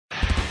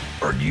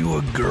Are you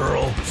a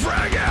girl?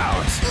 Frag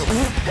out!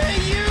 Hey,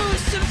 you,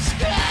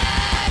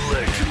 subscribe!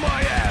 Lick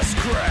my ass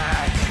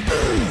crack!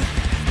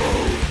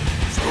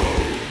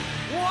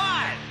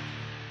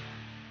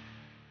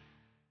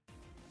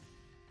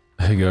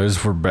 What? Hey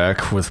guys, we're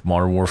back with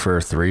Modern Warfare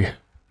 3.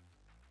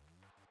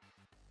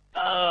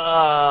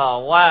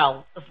 Oh,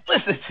 wow.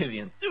 Listen to the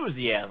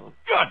enthusiasm.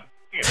 God,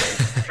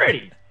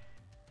 pretty.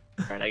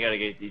 Alright, I gotta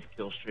get these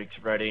kill streaks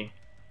ready.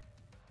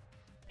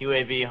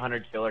 UAV,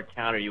 hunter killer,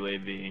 counter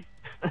UAV.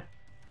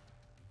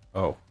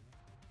 Oh.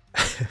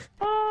 I've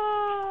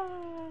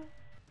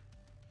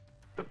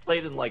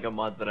played in like a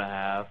month and a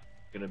half.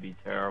 It's gonna be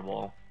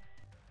terrible.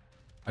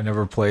 I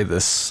never played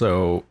this,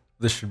 so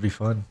this should be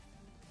fun.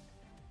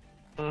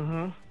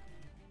 Mm-hmm.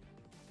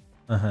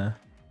 Uh-huh.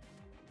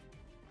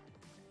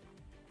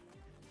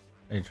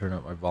 I need to turn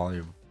up my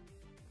volume.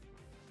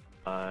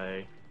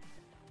 Oh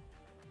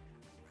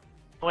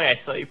wait,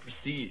 I saw you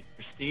Prestige.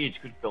 Prestige,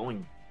 good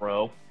going,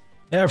 bro.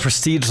 Yeah,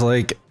 Prestige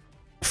like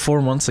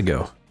 4 months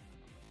ago.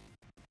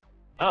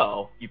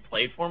 Oh, you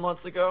played 4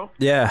 months ago?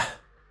 Yeah.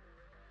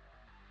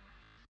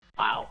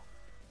 Wow.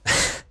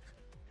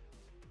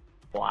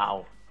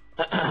 Wow.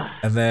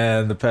 And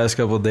then the past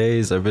couple of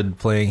days I've been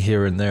playing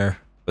here and there,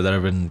 but then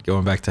I've been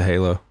going back to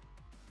Halo.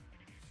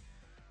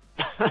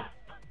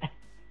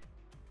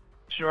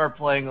 Sure,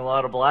 playing a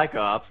lot of Black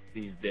Ops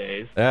these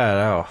days. Yeah, I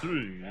know.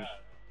 Jeez.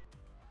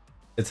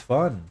 It's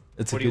fun.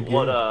 It's What a do good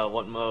you, game.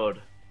 what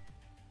mode?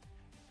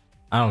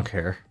 I don't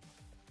care.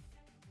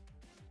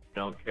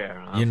 Don't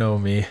care, huh? You know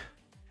me.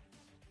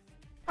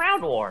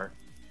 Round War.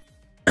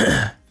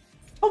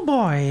 Oh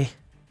boy.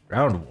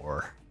 Round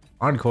War.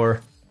 Encore.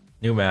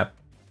 New map.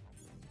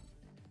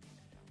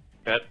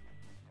 Good.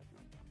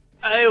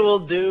 I will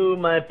do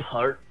my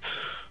part.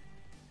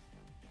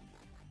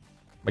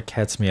 My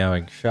cat's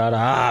meowing. Shut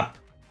up.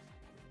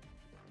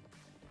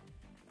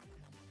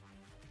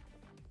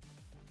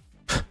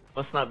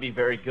 Must not be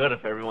very good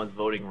if everyone's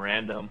voting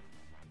random.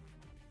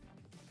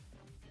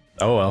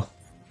 Oh well.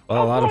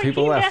 Well, a lot of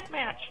people left.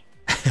 Deathmatch.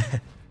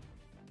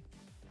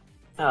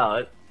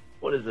 Oh,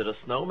 what is it? A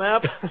snow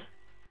map?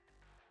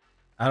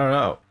 I don't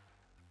know.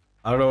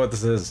 I don't know what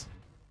this is.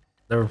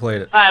 Never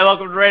played it. Hi,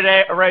 welcome to Raid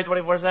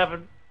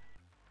 24/7.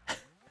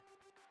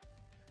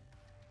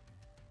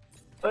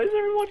 Why is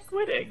everyone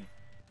quitting?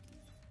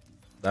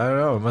 I don't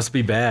know. It must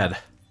be bad.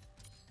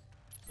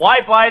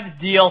 Why buy the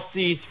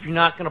DLCs if you're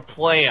not gonna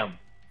play them?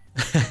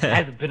 It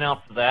hasn't been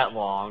out for that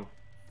long.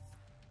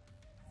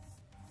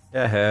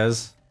 Yeah, it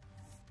has.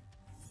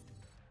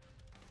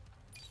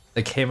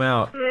 It came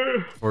out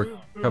for a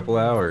couple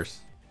hours.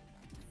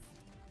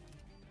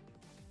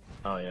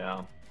 Oh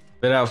yeah.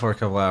 Been out for a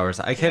couple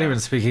hours. I can't even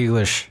speak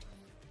English.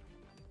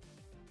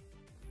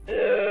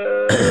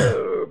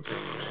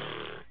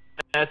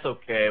 That's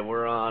okay.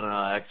 We're on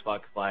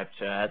Xbox Live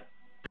chat.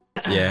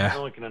 Yeah.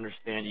 No one can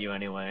understand you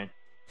anyway.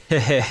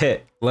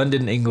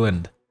 London,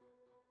 England.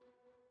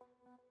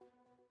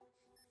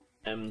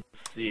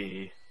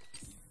 MC.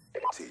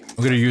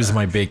 I'm gonna use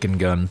my bacon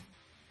gun.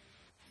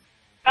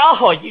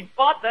 Oh, you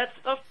bought that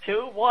stuff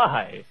too?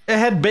 Why? It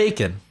had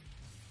bacon.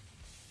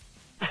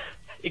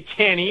 You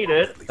can't eat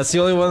it. That's the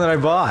only one that I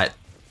bought.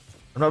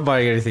 I'm not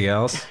buying anything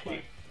else.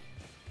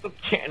 You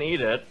can't eat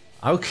it.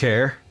 I don't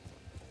care.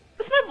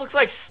 This map looks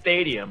like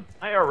Stadium.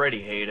 I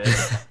already hate it.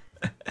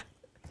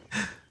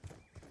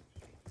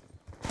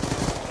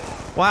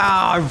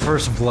 Wow, I'm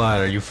first blood.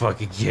 Are you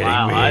fucking kidding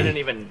Wow, me? I didn't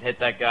even hit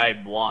that guy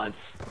once.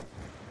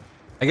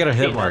 I got a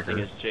hit Nothing marker.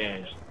 has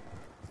changed.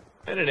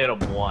 I didn't hit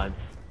him once.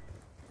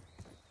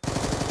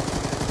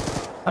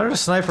 How did a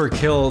sniper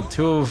kill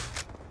two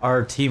of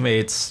our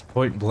teammates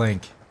point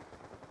blank?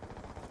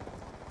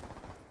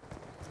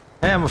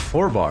 Hey, I'm a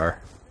 4-bar.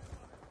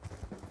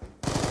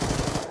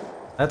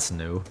 That's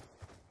new.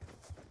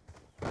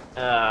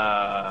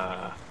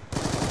 Yeah,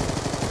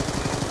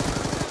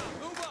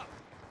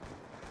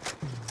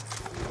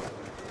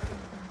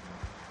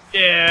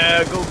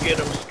 go get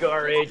him,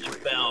 Scar H.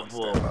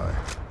 Bountiful.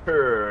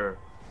 Her.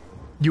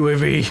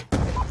 UAV.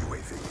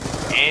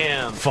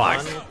 Damn,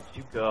 Fuck. son, look at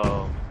you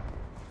go.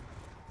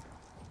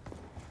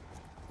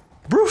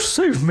 Bruce,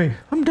 save me.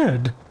 I'm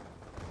dead.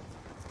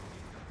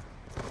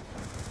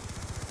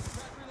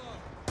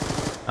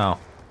 Oh.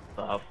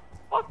 The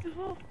fuck is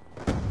up?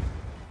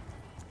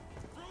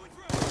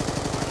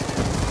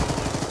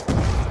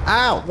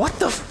 Ow! What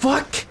the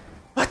fuck?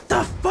 What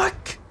the fuck?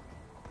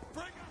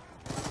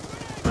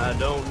 I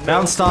don't know.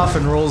 Bounced off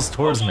and rolls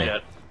towards me.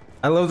 Shit.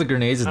 I love the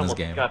grenades in I this almost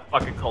game. got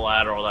fucking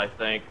collateral, I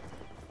think.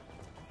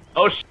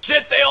 Oh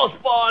shit, they all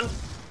spawned!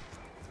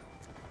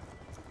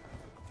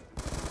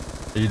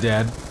 Are you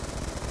dead?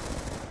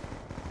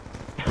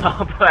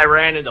 But I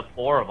ran into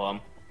 4 of them.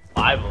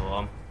 5 of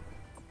them.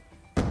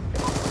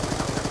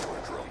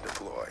 Drone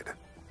deployed.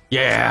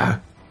 Yeah.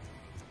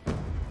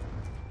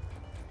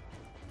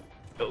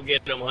 Go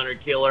get them, Hunter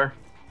Killer.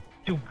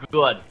 Too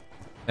good.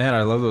 Man,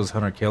 I love those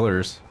hunter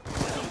killers.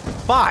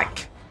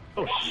 Fuck!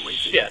 Oh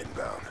shit.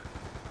 Inbound.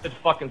 It's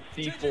fucking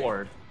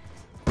C4.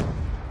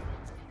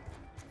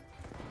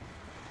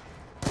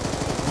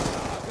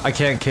 I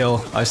can't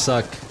kill. I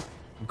suck.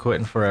 I'm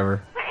quitting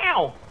forever.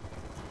 Wow!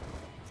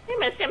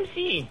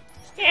 MSMC!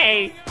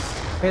 Hey!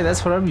 Hey,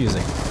 that's what I'm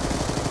using.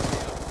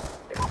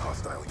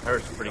 Hostile That's a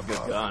UAV pretty good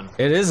above. gun.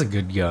 It is a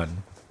good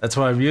gun. That's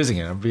why I'm using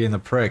it. I'm being the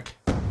prick.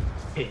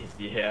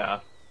 Yeah.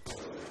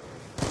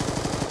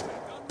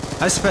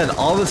 I spent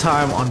all the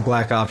time on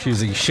Black Ops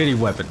using shitty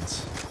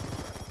weapons.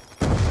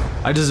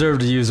 I deserve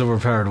to use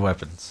overpowered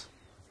weapons.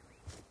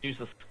 Use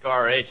the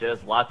Scar H, it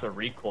has lots of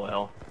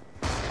recoil.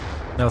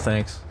 No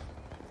thanks.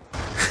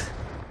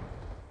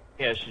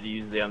 Yeah, I should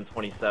use the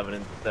M27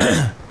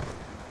 instead.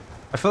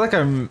 I feel like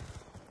I'm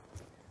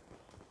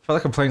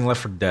playing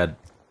Left 4 Dead.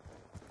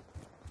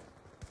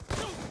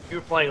 If you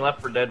were playing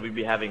Left 4 Dead, we'd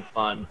be having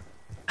fun.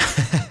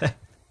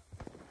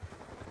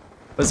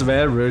 What's the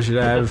matter, bro? You're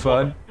not having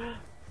fun?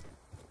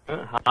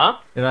 Huh?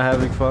 You're not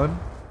having fun?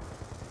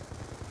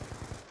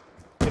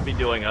 Could be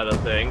doing other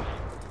things.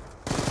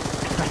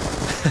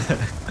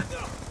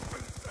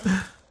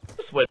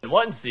 Just win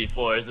one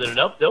C4, is it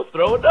enough? They'll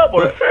throw a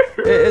double.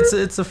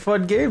 It's a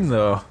fun game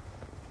though.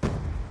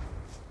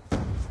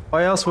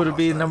 Why else would it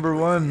be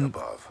 #1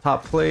 Above.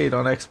 top played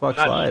on Xbox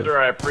Not Live?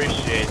 sure I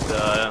appreciate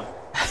the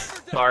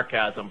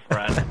sarcasm,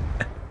 friend.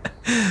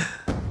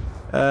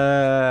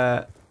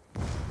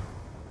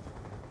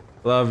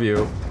 Love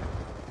you.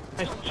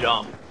 Nice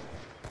jump.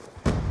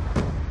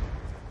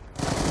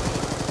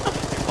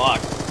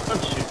 Fuck.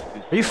 Don't shoot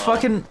too Are you slow.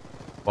 fucking?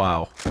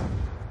 Wow.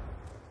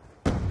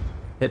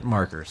 Hit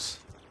markers.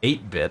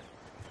 8-bit.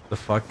 The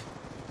fuck?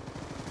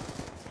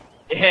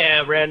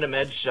 Yeah, random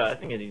headshot. I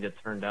think I need to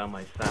turn down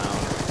my sound.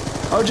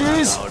 Oh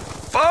jeez! Loud.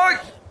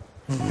 Fuck!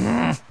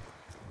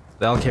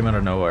 That all came out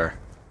of nowhere.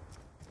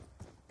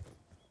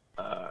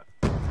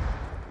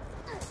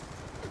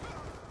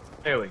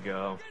 There we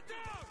go.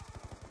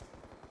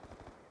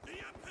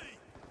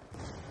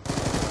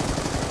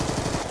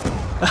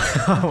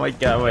 Oh my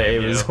god, my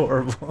aim is you.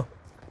 horrible.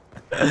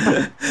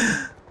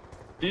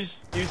 Use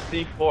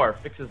C4.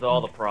 Fixes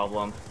all the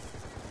problems.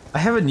 I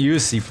haven't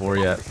used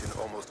C4 yet. Mission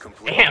almost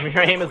complete. Damn,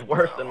 your aim is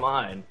worse than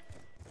mine.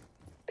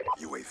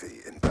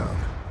 UAV inbound.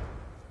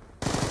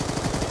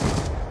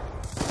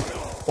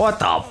 What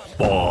the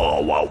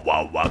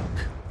fuck?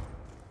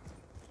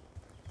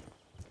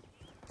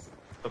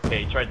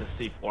 Okay, he tried to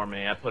C4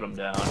 me. I put him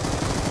down.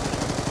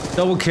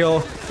 Double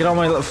kill. Get on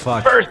my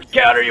fuck. First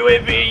counter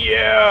UAV,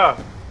 yeah!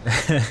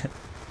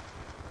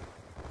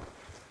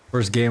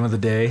 First game of the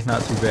day.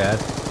 Not too bad.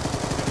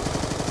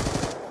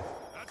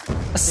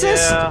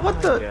 Assist. Yeah, What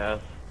I the? guess.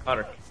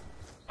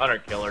 Hunter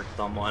killer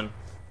someone.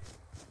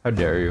 How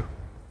dare you?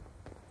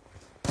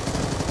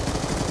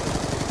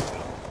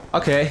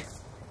 Okay.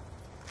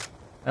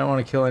 I don't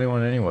want to kill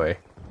anyone anyway.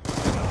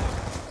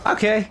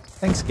 Okay.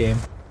 Thanks, game.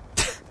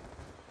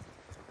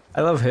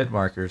 I love hit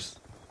markers.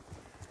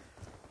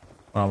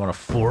 When I'm on a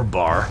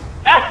 4-bar.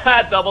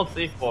 Double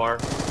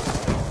C4.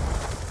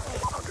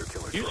 Hunter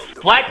killer You drone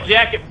deployed. black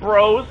jacket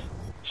bros.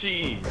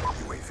 Jeez.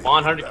 UAV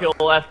On 100 inbound.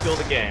 kill, last kill of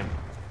the game.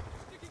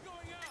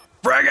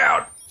 Frag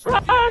out.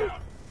 Run!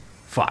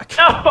 Fuck.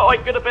 No, I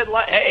could have been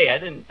like, hey, I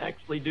didn't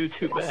actually do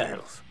too bad.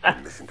 Sales.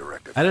 Mission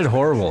directive. I did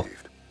horrible.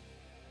 received.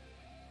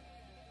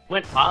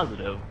 Went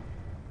positive.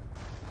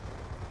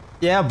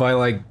 Yeah, by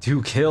like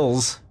 2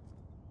 kills.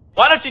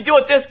 Why don't you do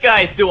what this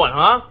guy's doing,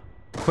 huh?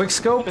 Quick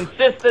scope?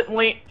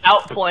 Consistently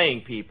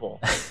outplaying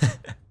people.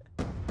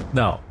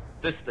 No.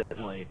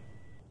 Consistently.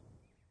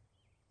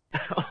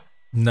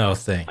 No Why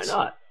thanks.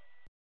 not?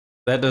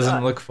 That doesn't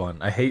not? look fun.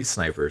 I hate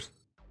snipers.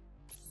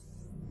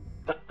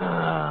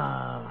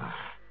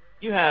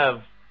 You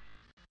have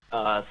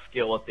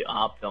skill with the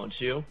op, don't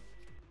you?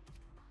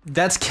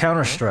 That's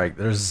Counter-Strike.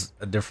 There's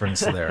a difference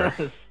there.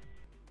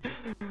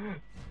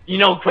 You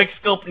know quick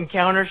scope and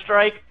Counter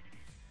Strike?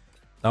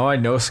 No, I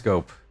no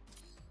scope.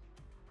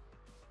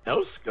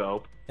 No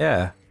scope.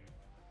 Yeah.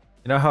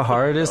 You know how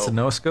hard it is to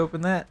no scope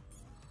in that?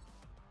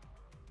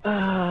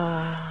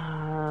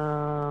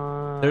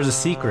 There's a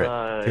secret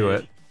to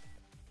it.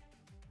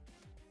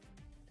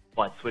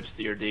 What, switch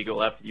to your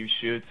deagle after you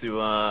shoot to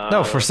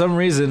No, for some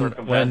reason,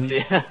 circumvent when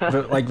the-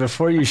 but like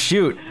before you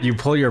shoot, you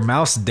pull your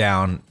mouse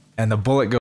down and the bullet goes